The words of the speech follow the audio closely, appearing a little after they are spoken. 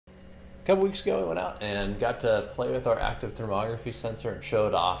A couple weeks ago, we went out and got to play with our active thermography sensor and show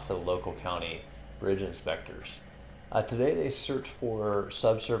it off to the local county bridge inspectors. Today, they search for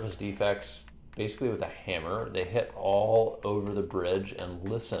subsurface defects basically with a hammer. They hit all over the bridge and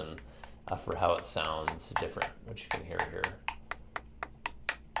listen for how it sounds different, which you can hear here.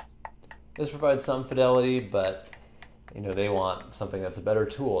 This provides some fidelity, but they want something that's a better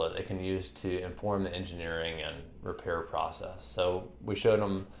tool that they can use to inform the engineering and repair process. So we showed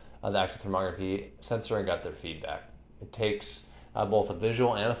them the active thermography sensor and got their feedback. It takes both a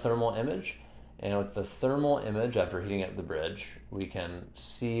visual and a thermal image. And with the thermal image, after heating up the bridge, we can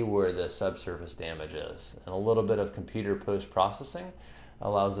see where the subsurface damage is. And a little bit of computer post-processing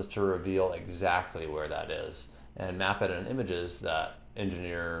allows us to reveal exactly where that is and map it in images that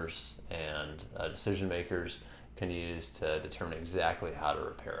engineers and decision makers can use to determine exactly how to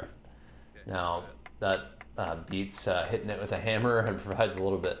repair it. Now, that beats hitting it with a hammer and provides a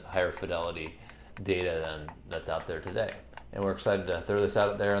little bit higher fidelity data than that's out there today. And we're excited to throw this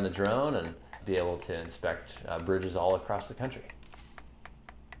out there on the drone and be able to inspect bridges all across the country.